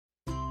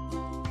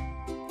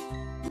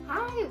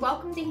Hi,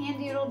 welcome to Hand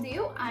Doodle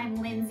Do. I'm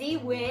Lindsay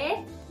with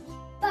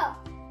Bo.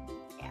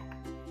 Yeah.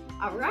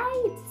 All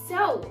right,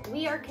 so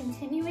we are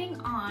continuing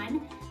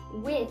on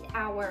with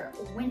our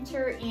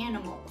winter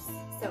animals.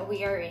 So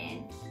we are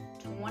in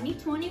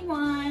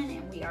 2021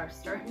 and we are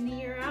starting the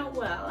year out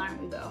well,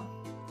 aren't we, Bo?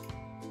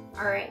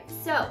 All right,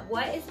 so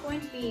what is going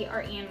to be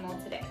our animal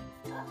today?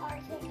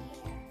 Artic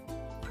Hare.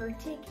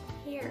 Artic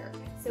Hare.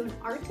 So an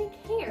Artic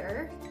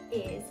Hare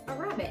is a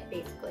rabbit,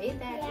 basically,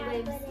 that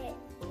lives... But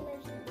it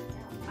lives in the snow.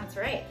 That's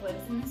right,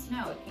 lives in the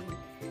snow.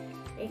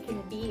 It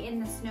can be in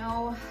the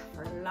snow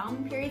for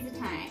long periods of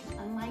time,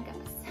 unlike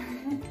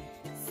us.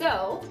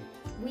 So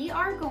we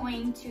are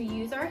going to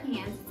use our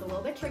hands. It's a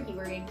little bit tricky.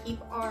 We're going to keep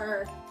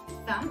our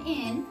thumb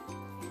in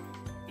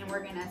and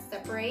we're going to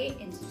separate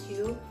into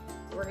two.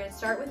 So we're going to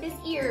start with his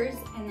ears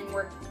and then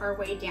work our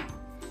way down.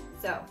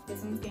 So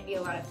this one's going to be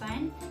a lot of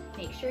fun.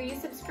 Make sure you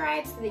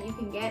subscribe so that you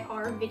can get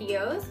our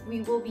videos.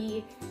 We will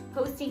be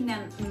posting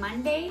them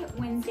Monday,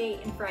 Wednesday,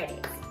 and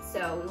Fridays.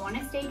 So we want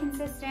to stay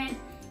consistent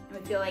and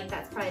we feel like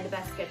that's probably the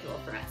best schedule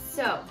for us.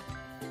 So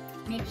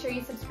make sure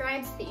you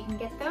subscribe so that you can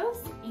get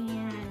those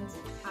and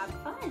have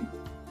fun.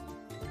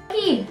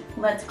 Okay,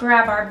 let's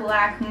grab our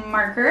black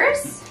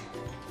markers.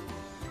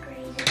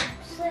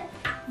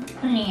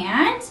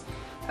 And,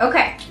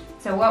 okay,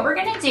 so what we're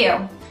gonna do,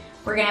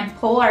 we're gonna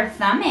pull our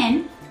thumb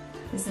in.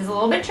 This is a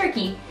little bit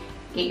tricky.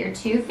 Get your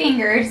two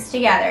fingers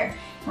together.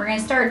 We're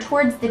gonna start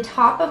towards the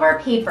top of our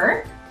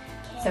paper.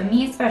 So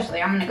me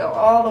especially, I'm gonna go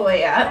all the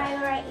way up. Can I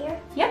go right here?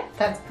 Yep,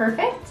 that's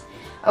perfect.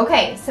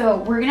 Okay, so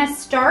we're gonna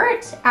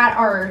start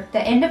at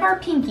the end of our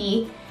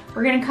pinky.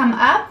 We're gonna come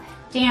up,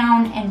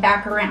 down, and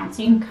back around.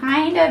 So you can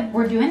kind of,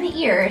 we're doing the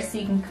ears, so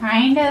you can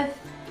kind of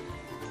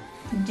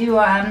do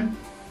a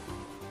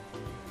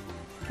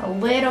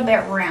little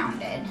bit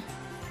rounded.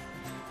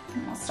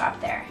 And we'll stop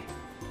there.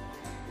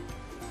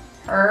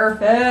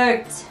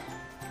 Perfect.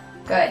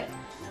 Good.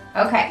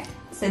 Okay,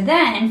 so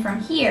then from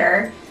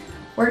here,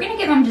 we're gonna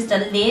give them just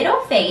a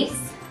little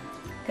face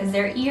because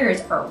their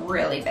ears are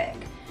really big.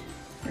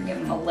 We're gonna give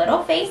them a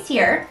little face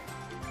here.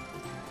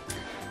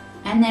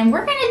 And then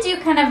we're gonna do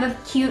kind of a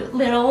cute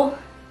little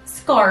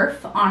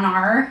scarf on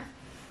our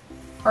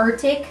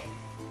Artic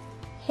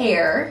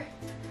Hare.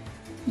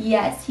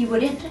 Yes, you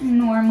wouldn't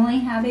normally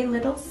have a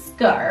little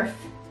scarf,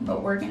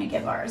 but we're gonna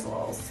give ours a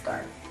little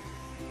scarf.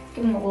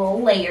 Give them a little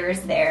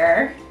layers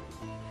there.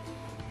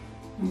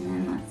 And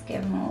then let's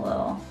give them a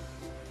little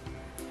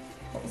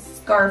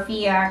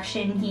scarfy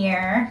action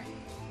here.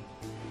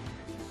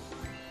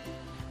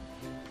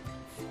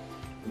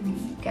 There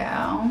you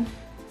go.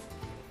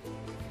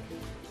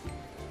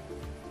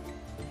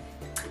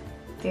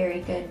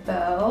 Very good,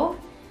 Bo.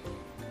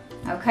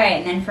 Okay,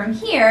 and then from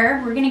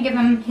here, we're gonna give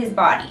him his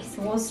body.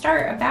 So we'll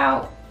start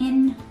about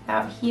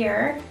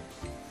here.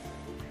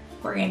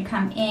 We're gonna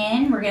come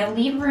in, we're gonna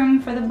leave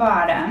room for the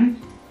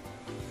bottom.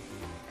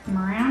 Come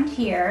around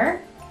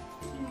here.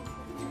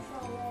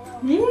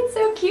 It's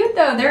so cute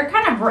though.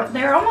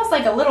 They're almost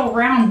like a little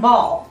round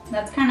ball.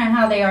 That's kind of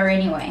how they are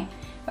anyway.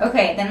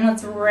 Okay, then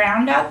let's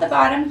round out the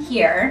bottom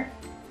here.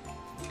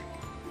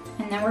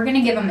 And then we're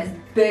gonna give him his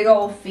big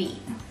old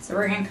feet. So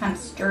we're gonna come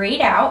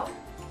straight out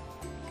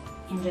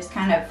and just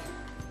kind of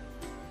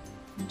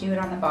do it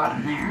on the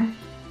bottom there.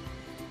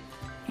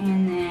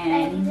 And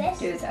then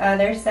do his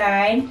other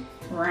side,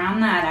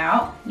 round that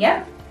out.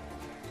 Yep,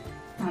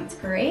 that's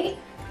great.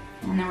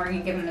 And then we're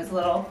gonna give him his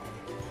little,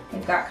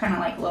 they've got kind of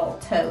like little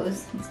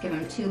toes. Let's give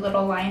him two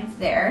little lines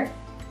there.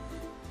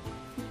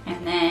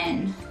 And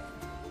then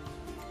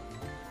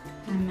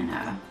I'm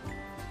gonna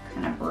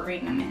kind of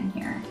bring him in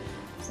here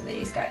so that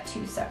he's got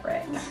two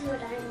separate. This is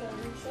what I'm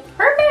doing.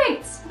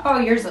 Perfect! Oh,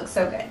 yours looks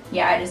so good.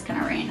 Yeah, I just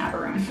kind of ran out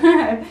of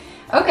room.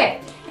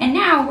 Okay, and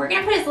now we're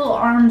gonna put his little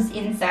arms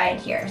inside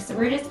here. So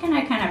we're just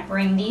gonna kind of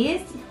bring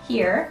these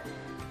here,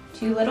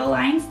 two little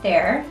lines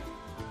there,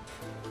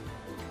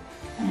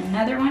 and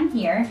another one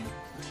here,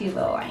 two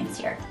little lines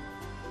here.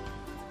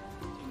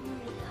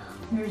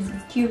 There's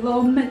his cute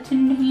little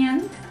mittened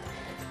hands.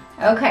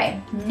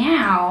 Okay,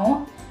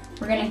 now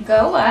we're gonna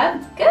go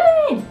up,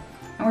 good!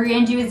 And we're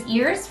gonna do his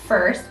ears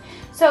first.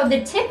 So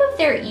the tip of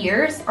their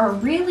ears are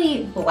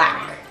really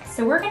black.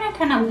 So we're gonna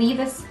kind of leave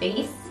a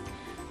space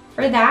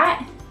for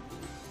that.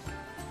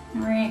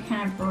 And we're gonna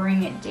kind of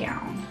bring it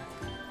down.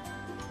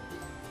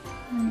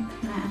 And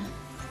kind of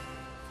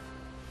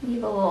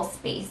leave a little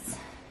space.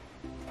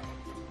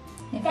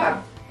 They've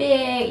got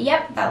big,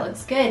 yep, that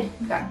looks good.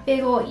 We've got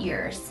big old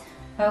ears.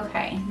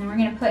 Okay, and then we're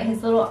gonna put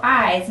his little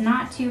eyes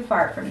not too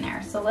far from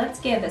there. So let's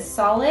give a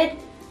solid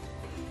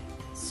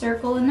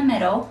circle in the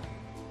middle.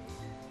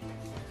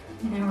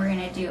 And then we're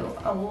gonna do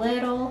a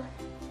little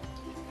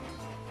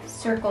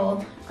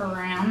circle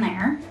around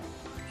there.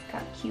 It's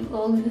got cute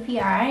little goofy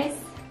eyes.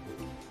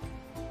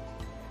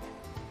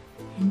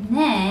 And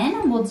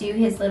then we'll do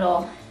his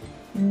little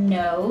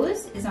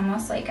nose. Is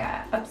almost like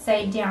a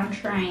upside down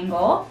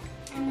triangle.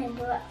 I'm gonna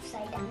do an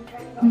upside down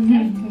triangle.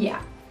 Okay?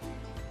 Yeah.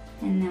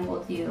 And then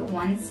we'll do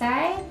one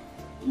side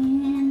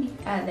and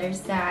the other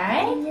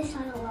side. And this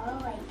on a lot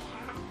of like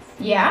cats.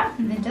 Yeah,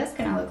 and it does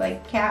kind of look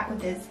like a cat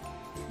with his,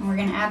 and we're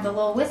gonna add the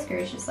little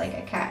whiskers just like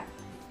a cat.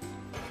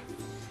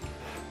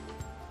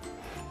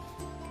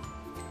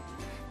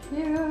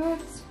 Cute.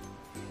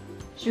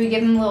 Should we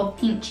give him little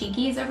pink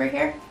cheekies over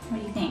here?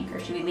 What do you think, or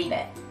should we leave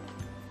it?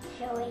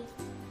 Shall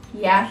we?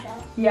 Yeah?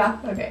 So. Yeah,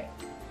 okay.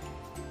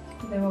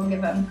 Then we'll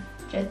give him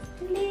just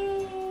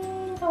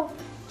little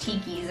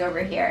cheekies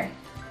over here.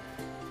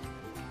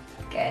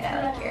 Good,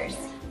 I like yours.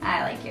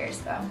 I like yours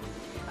though.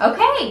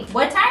 Okay,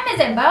 what time is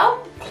it,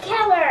 Bo?